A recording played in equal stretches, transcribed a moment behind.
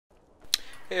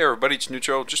Hey everybody, it's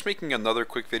Neutral. Just making another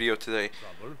quick video today.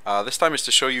 This time is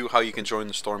to show you how you can join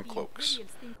the Stormcloaks.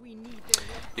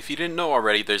 If you didn't know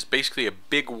already, there's basically a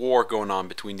big war going on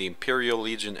between the Imperial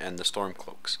Legion and the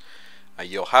Stormcloaks.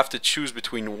 You'll have to choose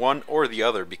between one or the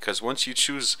other, because once you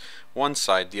choose one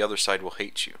side, the other side will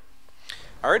hate you.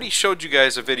 I already showed you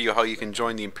guys a video how you can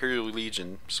join the Imperial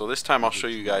Legion, so this time I'll show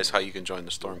you guys how you can join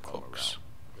the Stormcloaks.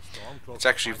 It's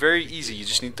actually very easy. You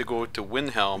just need to go to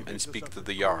Windhelm and speak to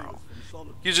the Jarl.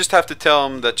 You just have to tell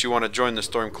him that you want to join the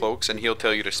Stormcloaks, and he'll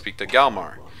tell you to speak to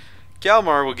Galmar.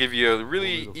 Galmar will give you a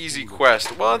really easy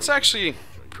quest. Well, it's actually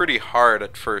pretty hard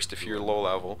at first if you're low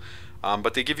level,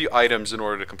 but they give you items in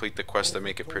order to complete the quest that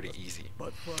make it pretty easy.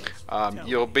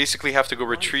 You'll basically have to go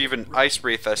retrieve an Ice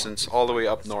Wraith Essence all the way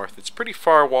up north. It's a pretty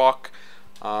far walk,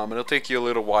 and it'll take you a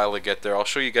little while to get there. I'll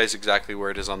show you guys exactly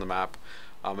where it is on the map.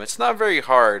 It's not very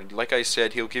hard. Like I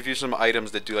said, he'll give you some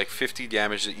items that do like 50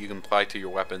 damage that you can apply to your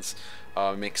weapons.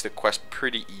 Makes the quest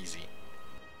pretty easy.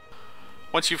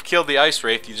 Once you've killed the Ice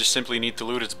Wraith, you just simply need to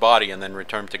loot its body and then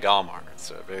return to Galmar. It's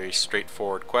a very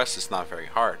straightforward quest. It's not very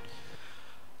hard.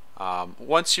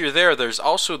 Once you're there, there's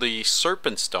also the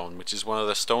Serpent Stone, which is one of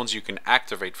the stones you can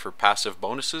activate for passive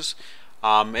bonuses.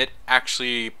 It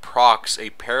actually procs a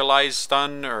paralyzed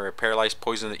stun or a paralyzed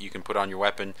poison that you can put on your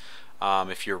weapon.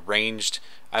 If you're ranged,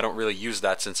 I don't really use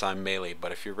that since I'm melee,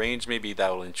 but if you're ranged, maybe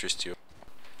that will interest you.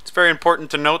 It's very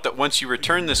important to note that once you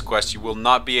return this quest, you will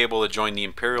not be able to join the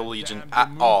Imperial Legion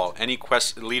at all. Any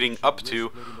quest leading up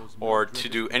to or to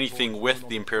do anything with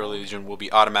the Imperial Legion will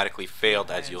be automatically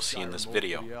failed, as you'll see in this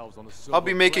video. I'll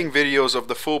be making videos of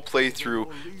the full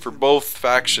playthrough for both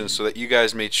factions so that you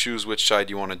guys may choose which side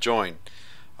you want to join.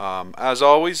 As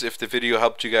always, if the video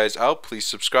helped you guys out, please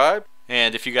subscribe.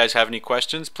 And if you guys have any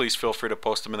questions, please feel free to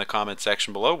post them in the comment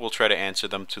section below. We'll try to answer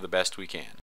them to the best we can.